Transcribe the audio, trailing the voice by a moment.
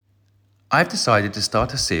I've decided to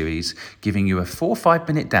start a series giving you a 4 or 5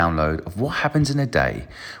 minute download of what happens in a day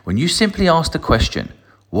when you simply ask the question,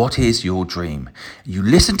 what is your dream? You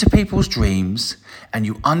listen to people's dreams and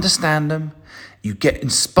you understand them, you get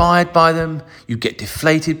inspired by them, you get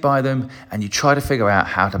deflated by them, and you try to figure out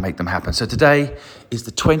how to make them happen. So today is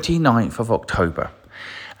the 29th of October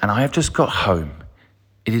and I have just got home.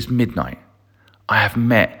 It is midnight. I have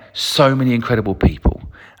met so many incredible people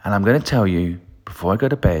and I'm going to tell you before I go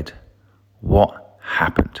to bed what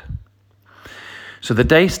happened. So the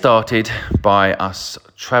day started by us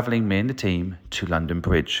travelling, me and the team, to London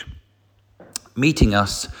Bridge. Meeting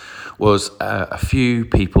us was a few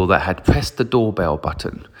people that had pressed the doorbell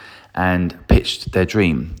button and pitched their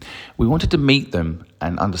dream. We wanted to meet them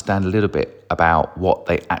and understand a little bit about what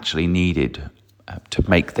they actually needed to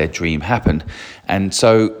make their dream happen. And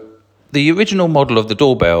so the original model of the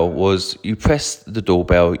doorbell was you press the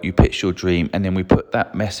doorbell, you pitch your dream, and then we put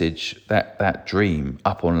that message, that dream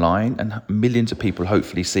up online, and millions of people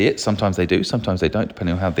hopefully see it. Sometimes they do, sometimes they don't,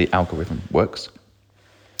 depending on how the algorithm works.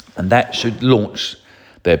 And that should launch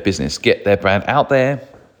their business, get their brand out there,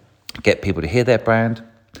 get people to hear their brand,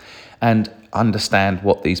 and understand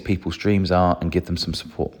what these people's dreams are and give them some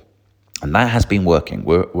support. And that has been working.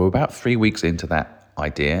 We're about 3 weeks into that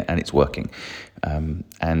idea and it's working.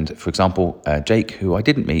 And for example, Jake, who I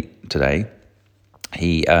didn't meet today,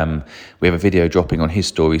 we have a video dropping on his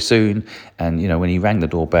story soon. And, you know, when he rang the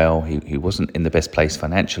doorbell, he wasn't in the best place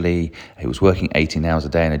financially. He was working 18 hours a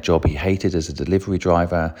day in a job he hated as a delivery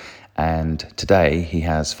driver. And today he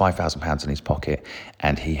has £5,000 in his pocket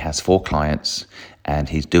and he has 4 clients and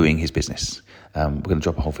he's doing his business. We're going to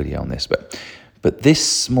drop a whole video on this. But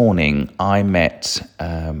this morning I met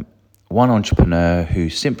one entrepreneur who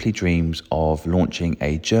simply dreams of launching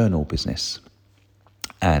a journal business.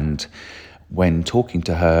 And when talking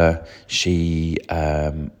to her, she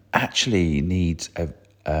actually needs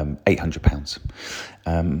 £800.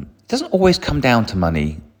 It doesn't always come down to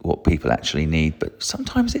money, what people actually need, but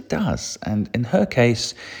sometimes it does. And in her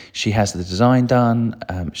case, she has the design done,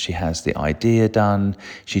 she has the idea done,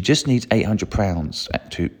 she just needs £800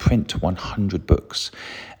 to print 100 books.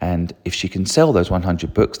 And if she can sell those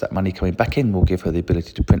 100 books, that money coming back in will give her the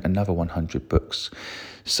ability to print another 100 books.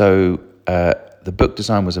 So the book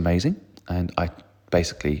design was amazing, and I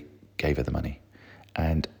basically gave her the money.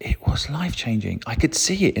 And it was life-changing. I could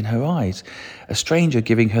see it in her eyes. A stranger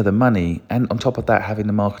giving her the money, and on top of that, having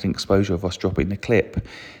the marketing exposure of us dropping the clip.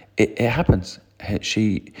 It happens.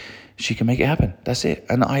 She can make it happen. That's it.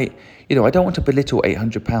 And I don't want to belittle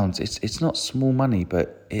 £800. It's not small money,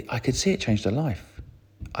 but I could see it changed her life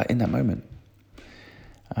in that moment.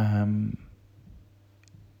 I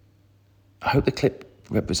hope the clip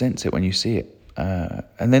represents it when you see it.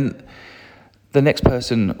 And then the next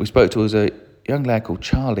person we spoke to was a young lad called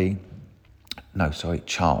Charles.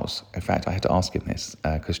 In fact, I had to ask him this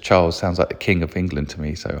because Charles sounds like the King of England to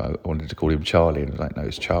me, so I wanted to call him Charlie, and I was like, no,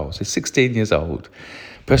 it's Charles. He's 16 years old,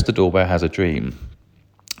 pressed the doorbell, has a dream,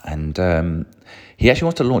 and he actually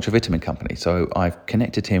wants to launch a vitamin company. So I've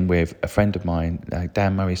connected him with a friend of mine,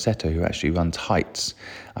 Dan Murray-Seto, who actually runs Heights.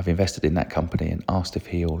 I've invested in that company and asked if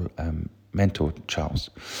he'll mentor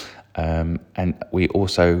Charles. And we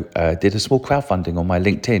also did a small crowdfunding on my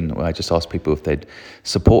LinkedIn where I just asked people if they'd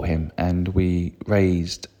support him, and we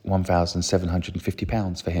raised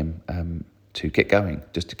 £1,750 for him to get going,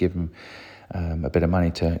 just to give him a bit of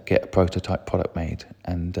money to get a prototype product made.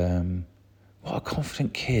 And what a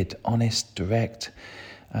confident kid, honest, direct,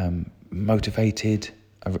 motivated.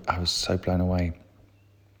 I was so blown away.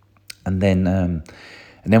 And then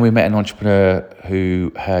we met an entrepreneur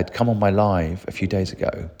who had come on my live a few days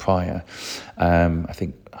ago prior. I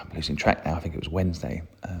think I'm losing track now. I think it was Wednesday.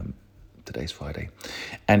 Today's Friday.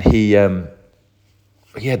 And he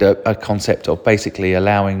had a concept of basically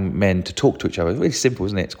allowing men to talk to each other. It's really simple,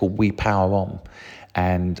 isn't it? It's called We Power On.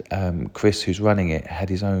 And Chris, who's running it, had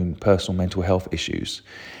his own personal mental health issues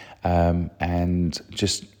and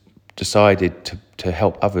just decided to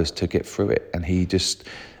help others to get through it. And he just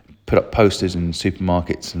put up posters in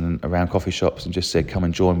supermarkets and around coffee shops and just said, come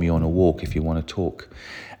and join me on a walk if you want to talk.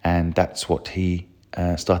 And that's what he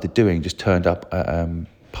started doing, just turned up at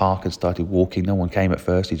park and started walking. No one came at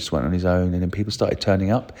first, he just went on his own, and then people started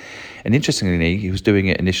turning up. And interestingly, he was doing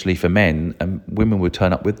it initially for men, and women would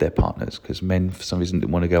turn up with their partners because men for some reason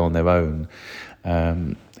didn't want to go on their own,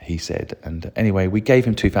 he said. And anyway, we gave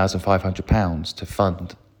him £2,500 to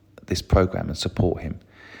fund this program and support him.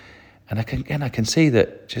 And I can see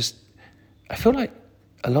that I feel like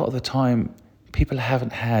a lot of the time people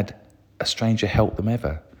haven't had a stranger help them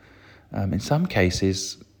ever. In some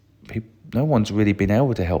cases, no one's really been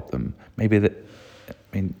able to help them.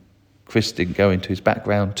 Chris didn't go into his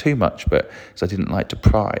background too much, but so I didn't like to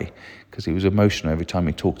pry because he was emotional every time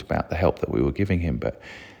he talked about the help that we were giving him. But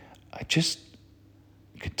I just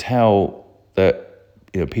could tell that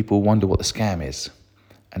people wonder what the scam is,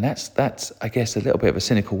 and that's I guess a little bit of a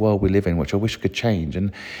cynical world we live in, which I wish could change.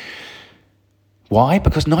 And why?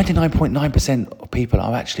 Because 99.9% of people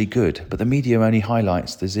are actually good, but the media only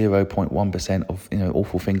highlights the 0.1% of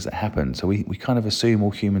awful things that happen. So we kind of assume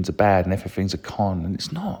all humans are bad and everything's a con, and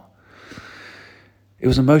it's not. It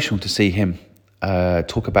was emotional to see him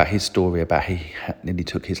talk about his story, about he nearly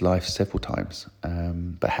took his life several times,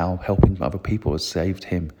 but how helping other people has saved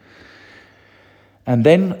him. And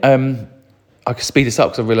then I could speed this up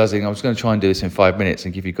because I'm realising I was going to try and do this in 5 minutes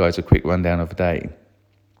and give you guys a quick rundown of the day.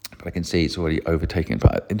 But I can see it's already overtaken.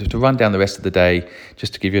 But to run down the rest of the day,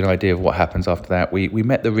 just to give you an idea of what happens after that, we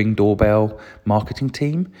met the Ring Doorbell marketing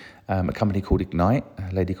team, a company called Ignite,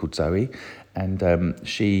 a lady called Zoe, and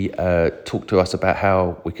she talked to us about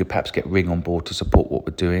how we could perhaps get Ring on board to support what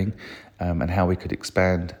we're doing, and how we could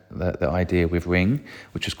expand the idea with Ring,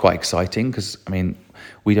 which was quite exciting because,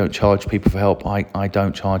 we don't charge people for help. I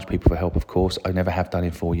don't charge people for help, of course. I never have done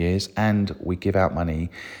in 4 years, and we give out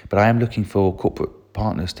money. But I am looking for corporate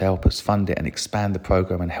partners to help us fund it and expand the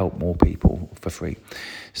program and help more people for free.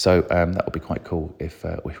 So that would be quite cool if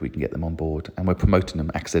we can get them on board. And we're promoting them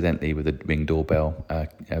accidentally with the Ring Doorbell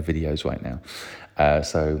videos right now.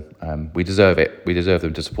 So we deserve it. We deserve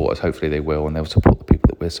them to support us. Hopefully they will, and they'll support the people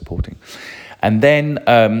that we're supporting. And then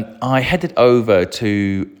I headed over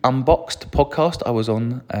to Unboxed podcast I was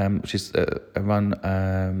on, which is a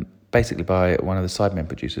run basically by one of the Sidemen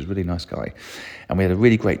producers, really nice guy. And we had a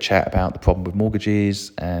really great chat about the problem with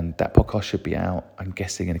mortgages, and that podcast should be out, I'm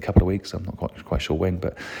guessing, in a couple of weeks. I'm not quite sure when,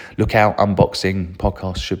 but look out, Unboxing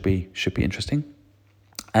podcast should be interesting.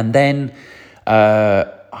 And then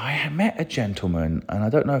I met a gentleman, and I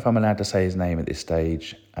don't know if I'm allowed to say his name at this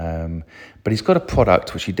stage, but he's got a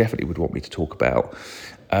product which he definitely would want me to talk about.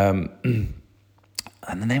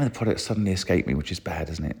 And the name of the product suddenly escaped me, which is bad,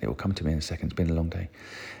 isn't it? It will come to me in a second. It's been a long day.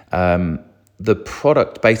 The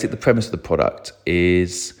premise of the product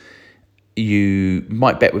is you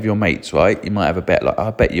might bet with your mates, right? You might have a bet like,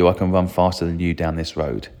 I bet you I can run faster than you down this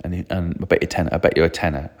road. And I bet you tenner. I bet you're a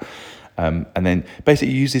tenner. And then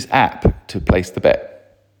basically you use this app to place the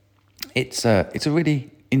bet. It's a really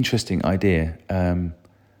interesting idea.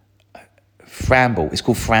 Framble. It's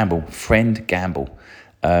called Framble. Friend Gamble.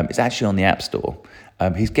 It's actually on the App Store.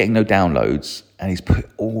 He's getting no downloads, and he's put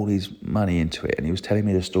all his money into it. And he was telling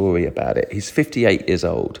me the story about it. He's 58 years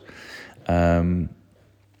old, and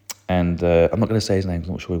I'm not going to say his name. I'm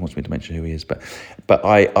not sure he wants me to mention who he is. But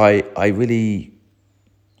I really,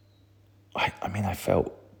 I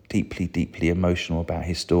felt deeply emotional about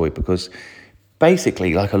his story, because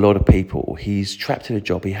basically, like a lot of people, he's trapped in a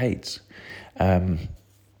job he hates.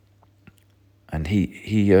 And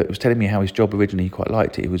he was telling me how his job originally, he quite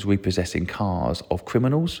liked it. He was repossessing cars of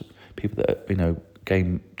criminals, people that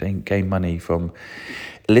gain money from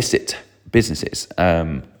illicit businesses.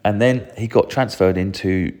 And then he got transferred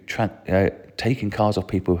into taking cars off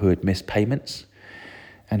people who had missed payments.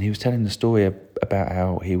 And he was telling the story about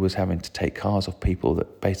how he was having to take cars off people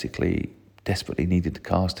that basically desperately needed the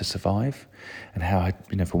cars to survive, and how,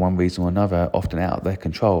 for one reason or another, often out of their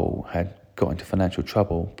control, had got into financial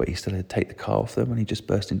trouble, but he still had to take the car off them, and he just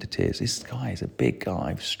burst into tears. This guy is a big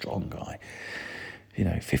guy, strong guy,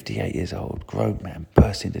 58 years old, grown man,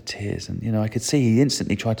 burst into tears. And, I could see he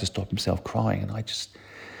instantly tried to stop himself crying, and I just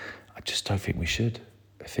don't think we should.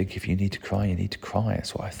 I think if you need to cry, you need to cry.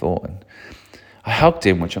 That's what I thought. And I hugged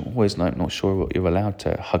him, which I'm always not sure what you're allowed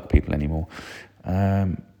to hug people anymore.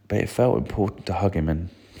 But it felt important to hug him, and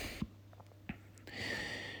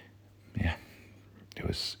yeah, it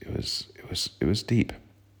was deep.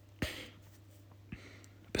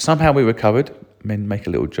 But somehow we recovered. Make a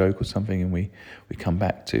little joke or something, and we come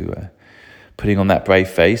back to putting on that brave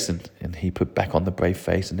face, and he put back on the brave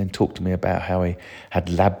face, and then talked to me about how he had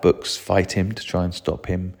lab books fight him to try and stop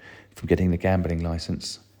him from getting the gambling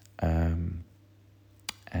license, and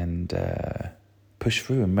pushed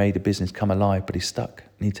through and made the business come alive, but he's stuck,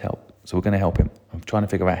 needs help. So we're going to help him. I'm trying to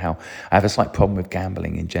figure out how. I have a slight problem with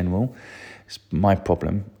gambling in general. It's my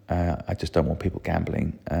problem. I just don't want people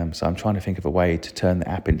gambling. So I'm trying to think of a way to turn the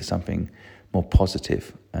app into something more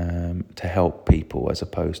positive, to help people as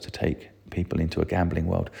opposed to take people into a gambling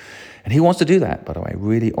world. And he wants to do that, by the way.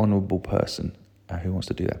 Really honourable person who wants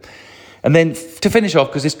to do that. And then to finish off,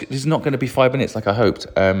 because this is not going to be 5 minutes like I hoped,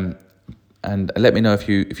 and let me know if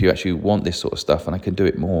you actually want this sort of stuff, and I can do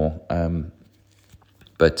it more.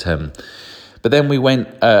 But then we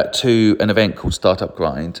went to an event called Startup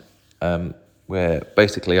Grind, where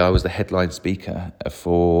basically I was the headline speaker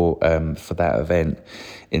for that event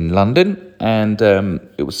in London, and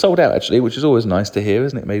it was sold out actually, which is always nice to hear,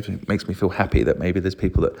 isn't it? Makes me feel happy that maybe there's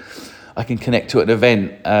people that I can connect to at an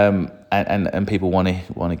event, and people want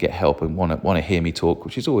to get help and want to hear me talk,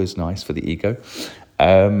 which is always nice for the ego.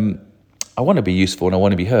 I want to be useful and I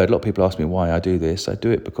want to be heard. A lot of people ask me why I do this. I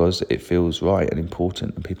do it because it feels right and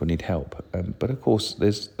important and people need help. But of course,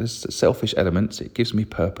 there's selfish elements. It gives me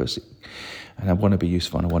purpose, and I want to be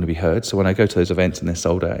useful and I want to be heard. So when I go to those events and they're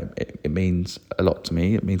sold out, it means a lot to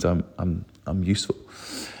me. It means I'm useful.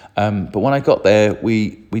 But when I got there,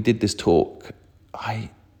 we did this talk. I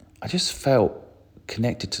just felt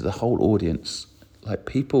connected to the whole audience. Like,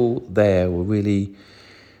 people there were really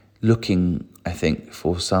looking, I think,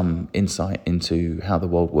 for some insight into how the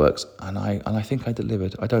world works, and I think I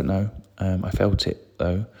delivered. I don't know. I felt it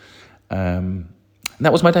though, and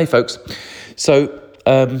that was my day, folks. So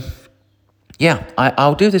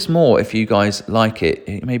I'll do this more if you guys like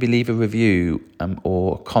it. Maybe leave a review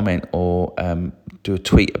or comment or do a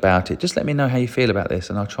tweet about it. Just let me know how you feel about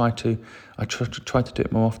this, and I'll try to do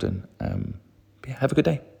it more often. Have a good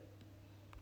day.